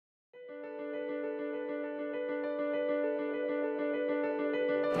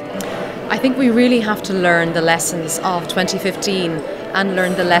think we really have to learn the lessons of 2015 and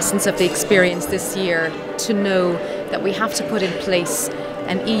learn the lessons of the experience this year to know that we have to put in place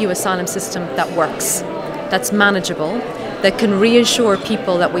an EU asylum system that works, that's manageable, that can reassure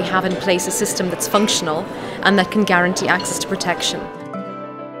people that we have in place a system that's functional and that can guarantee access to protection.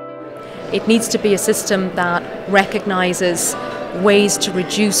 It needs to be a system that recognises ways to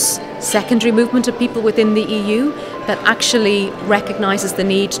reduce secondary movement of people within the EU, that actually recognises the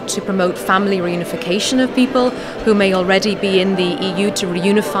need to promote family reunification of people who may already be in the EU to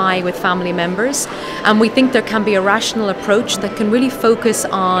reunify with family members. And we think there can be a rational approach that can really focus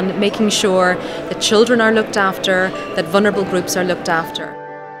on making sure that children are looked after, that vulnerable groups are looked after.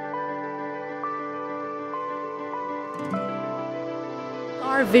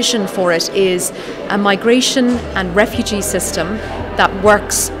 Our vision for it is a migration and refugee system that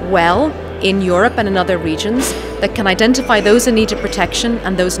works well in Europe and in other regions, that can identify those in need of protection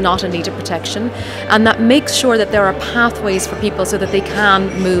and those not in need of protection, and that makes sure that there are pathways for people so that they can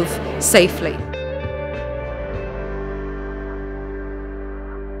move safely.